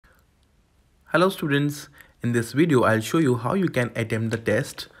Hello students, in this video I'll show you how you can attempt the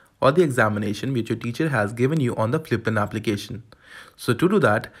test or the examination which your teacher has given you on the Fliplearn application. So to do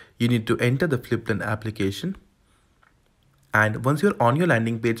that, you need to enter the Fliplearn application, and once you're on your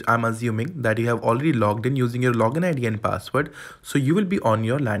landing page, I'm assuming that you have already logged in using your login ID and password, so you will be on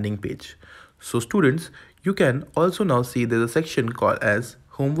your landing page. So students, you can also now see there's a section called as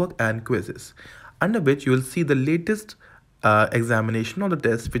homework and quizzes, under which you will see the latest examination or the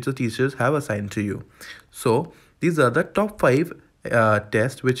test which the teachers have assigned to you. So these are the top 5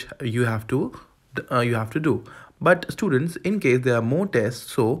 tests which you have to do. But students, in case there are more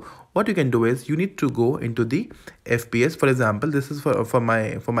tests, so what you can do is you need to go into the FPS. For example, this is for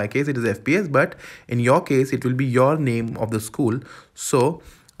my case it is FPS, but in your case it will be your name of the school. So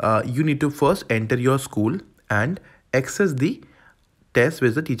you need to first enter your school and access the test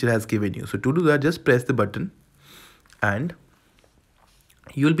which the teacher has given you. So to do that, just press the button and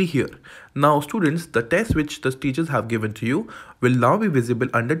you'll be here. Now students, the test which the teachers have given to you will now be visible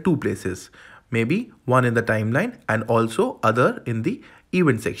under two places, maybe one in the timeline and also other in the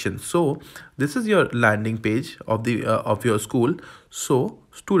event section. So this is your landing page of the of your school. So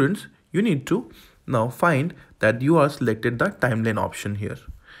students, you need to now find that you are selected the timeline option here.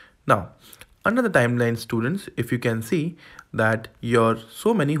 Now under the timeline, students, if you can see that your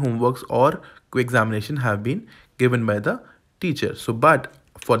so many homeworks or quick examination have been given by the teacher. So but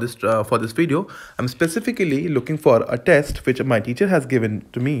for this video, I'm specifically looking for a test which my teacher has given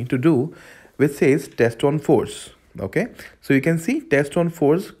to me to do, which says test on force. Okay, so you can see test on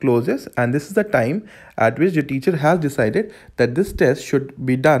force closes, and this is the time at which the teacher has decided that this test should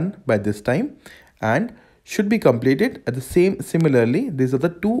be done by this time and should be completed at the similarly. These are the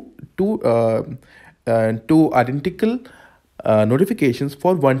two identical notifications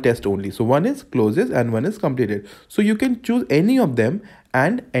for one test only. So one is closes and one is completed. So you can choose any of them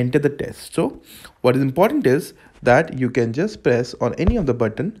and enter the test. So what is important is that you can just press on any of the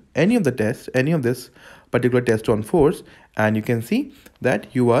button, any of the test, any of this particular test on force, and you can see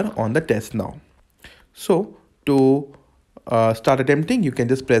that you are on the test now. So to start attempting, you can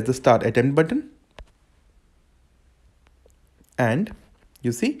just press the start attempt button, and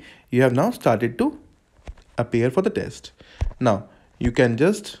you see you have now started to appear for the test. Now you can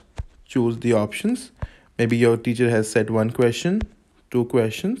just choose the options. Maybe your teacher has said one question, two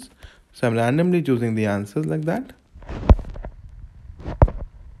questions, so I'm randomly choosing the answers like that.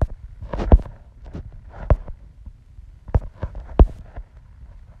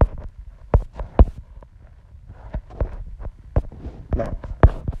 Now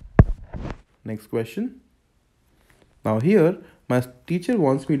next question. Now here my teacher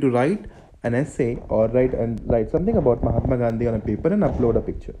wants me to write an essay or write something about Mahatma Gandhi on a paper and upload a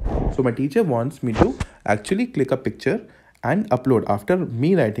picture. So my teacher wants me to actually click a picture and upload after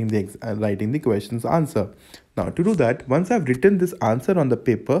me writing the question's answer. Now to do that, once I've written this answer on the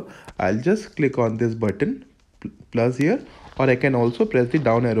paper, I'll just click on this button plus here, or I can also press the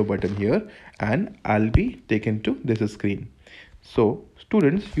down arrow button here, and I'll be taken to this screen. So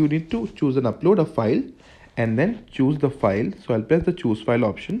students, you need to choose and upload a file and then choose the file. So I'll press the choose file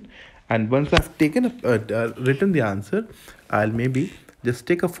option, and once I've taken written the answer, I'll maybe just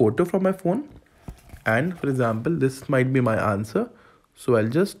take a photo from my phone, and for example this might be my answer. So I'll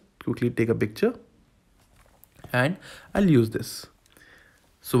just quickly take a picture and I'll use this.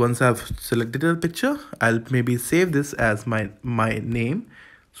 So once I've selected a picture, I'll maybe save this as my name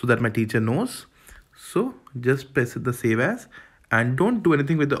so that my teacher knows. So just press the save as, and don't do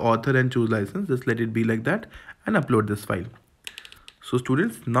anything with the author and choose license, just let it be like that and upload this file. So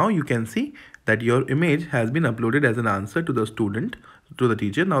students, now you can see that your image has been uploaded as an answer to the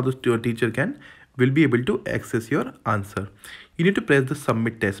teacher. Now your teacher will be able to access your answer. You need to press the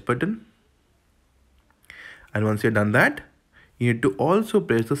submit test button, and once you're done that, you need to also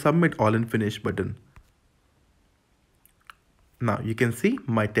press the submit all and finish button. Now you can see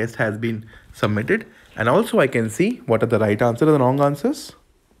my test has been submitted, and also I can see what are the right answers and the wrong answers,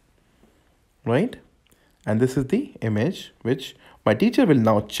 right? And this is the image which my teacher will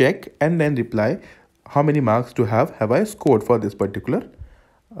now check and then reply how many marks have I scored for this particular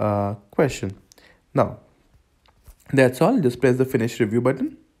question. Now that's all. Just press the finish review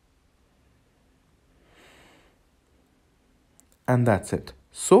button, and that's it.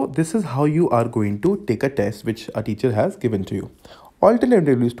 So this is how you are going to take a test which a teacher has given to you.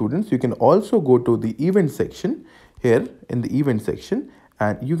 Alternatively, students, you can also go to the event section here in the event section,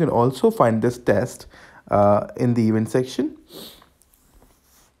 and you can also find this test in the event section.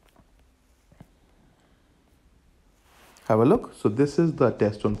 Have a look. So this is the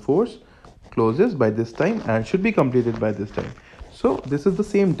test on force, closes by this time and should be completed by this time. So this is the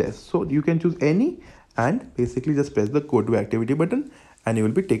same test. So you can choose any and basically just press the go to activity button and you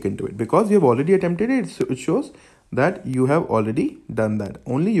will be taken to it. Because you have already attempted it, so it shows that you have already done that.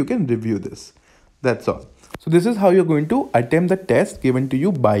 Only you can review this. That's all. So this is how you're going to attempt the test given to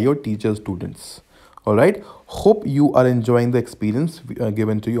you by your teacher students. All right. Hope you are enjoying the experience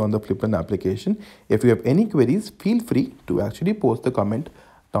given to you on the Fliplearn application. If you have any queries, feel free to actually post the comment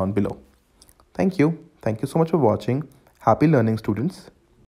down below. Thank you. Thank you so much for watching. Happy learning, students.